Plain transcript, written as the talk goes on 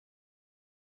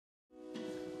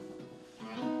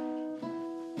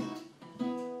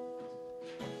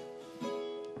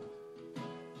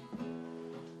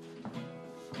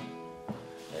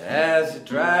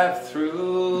drive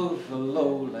through the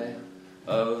lowland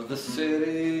of the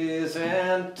cities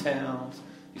and towns.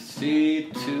 You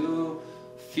see too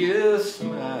few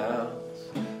smiles.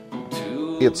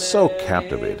 It's so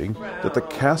captivating that the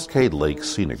Cascade Lakes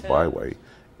Scenic Byway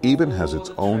even has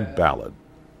its own ballad.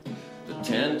 The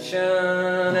tension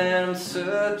and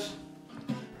such.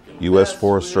 U.S.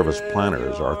 Forest Service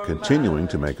planners are continuing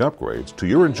to make upgrades to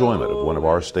your enjoyment of one of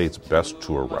our state's best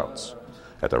tour routes.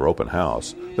 At their open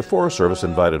house, the Forest Service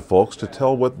invited folks to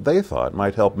tell what they thought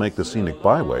might help make the Scenic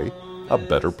Byway a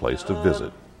better place to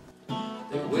visit.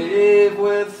 They wave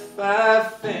with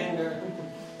 5 fingers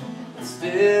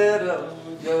instead of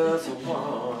just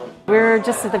one. We're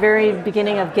just at the very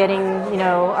beginning of getting,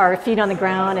 our feet on the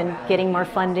ground and getting more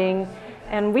funding.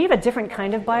 And we have a different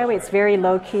kind of byway. It's very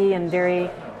low-key and very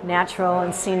natural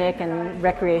and scenic and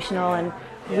recreational. And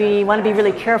we want to be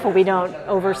really careful we don't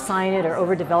over-sign it or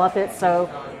overdevelop it. So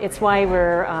it's why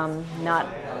we're not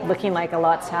looking like a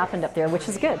lot's happened up there, which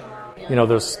is good.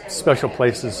 Those special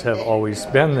places have always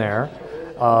been there.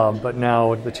 But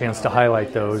now the chance to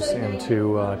highlight those and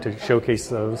to showcase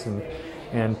those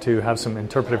and to have some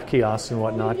interpretive kiosks and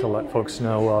whatnot to let folks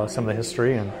know some of the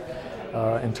history and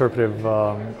interpretive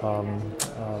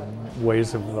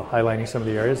ways of highlighting some of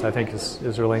the areas, I think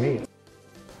is really neat.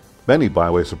 Many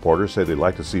byway supporters say they'd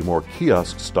like to see more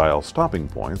kiosk-style stopping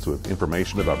points with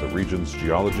information about the region's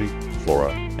geology,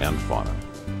 flora, and fauna.